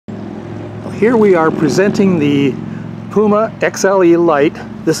Here we are presenting the Puma XLE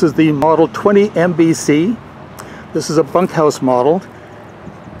Lite. This is the model 20 MBC. This is a bunkhouse model.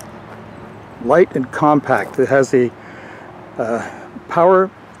 Light and compact. It has a power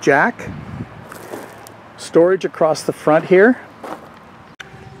jack, storage across the front here.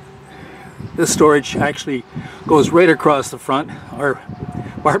 This storage actually goes right across the front. Our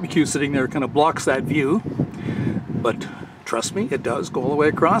barbecue sitting there kind of blocks that view, but trust me, it does go all the way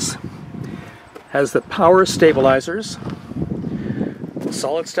across. Has the power stabilizers,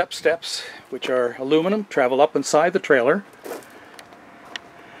 solid step steps, which are aluminum, travel up inside the trailer.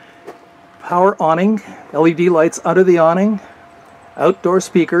 Power awning, LED lights under the awning, outdoor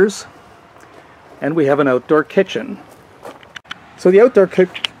speakers, and we have an outdoor kitchen. So the outdoor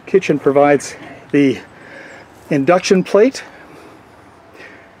kitchen provides the induction plate,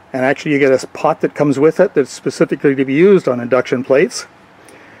 and actually you get a pot that comes with it that's specifically to be used on induction plates.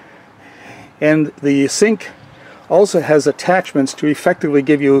 And the sink also has attachments to effectively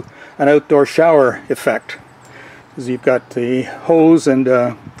give you an outdoor shower effect, because you've got the hose and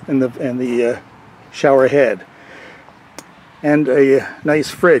the shower head, and a nice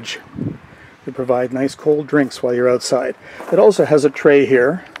fridge to provide nice cold drinks while you're outside. It also has a tray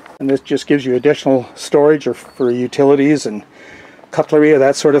here, and this just gives you additional storage or for utilities and cutlery or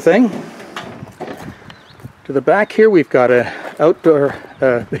that sort of thing. To the back here we've got a outdoor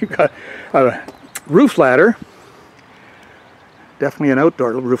we've got a roof ladder, definitely an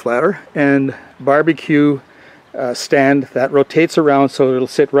outdoor roof ladder, and barbecue stand that rotates around so it'll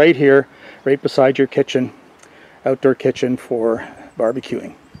sit right here, right beside your kitchen, outdoor kitchen for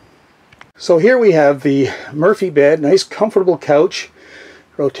barbecuing. So here we have the Murphy bed, nice comfortable couch,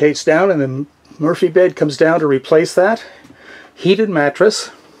 rotates down, and the Murphy bed comes down to replace that. Heated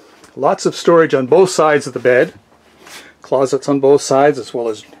mattress, lots of storage on both sides of the bed, closets on both sides, as well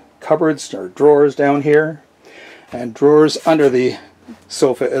as cupboards or drawers down here, and drawers under the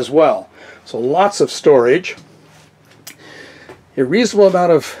sofa as well. So lots of storage. A reasonable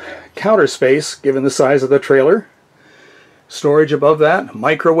amount of counter space given the size of the trailer. Storage above that,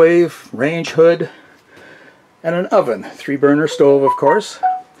 microwave, range hood, and an oven. 3-burner stove, of course.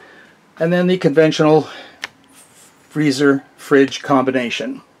 And then the conventional freezer-fridge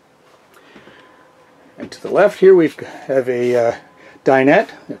combination. And to the left here we have a dinette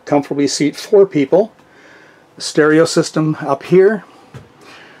that comfortably seat 4 people. The stereo system up here.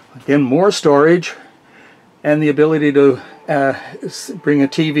 Again, more storage, and the ability to bring a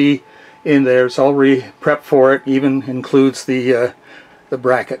TV in there. It's already prepped for it, even includes the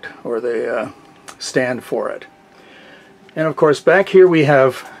bracket or the stand for it. And of course back here we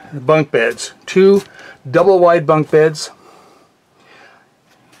have bunk beds. 2 double-wide bunk beds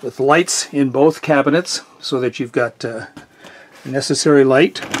with lights in both cabinets so that you've got necessary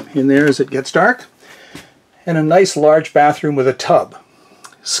light in there as it gets dark. And a nice large bathroom with a tub.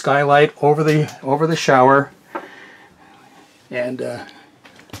 Skylight over the shower, and a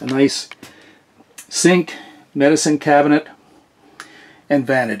nice sink, medicine cabinet, and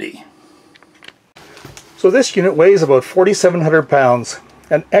vanity. So this unit weighs about 4,700 pounds.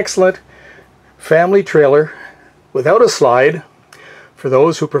 An excellent family trailer without a slide for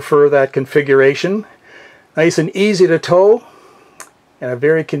those who prefer that configuration. Nice and easy to tow, and a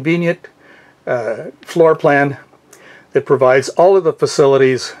very convenient floor plan that provides all of the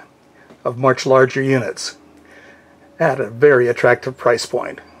facilities of much larger units at a very attractive price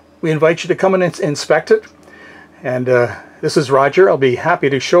point. We invite you to come and inspect it, and this is Roger. I'll be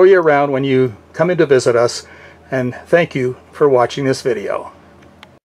happy to show you around when you come in to visit us, and thank you for watching this video.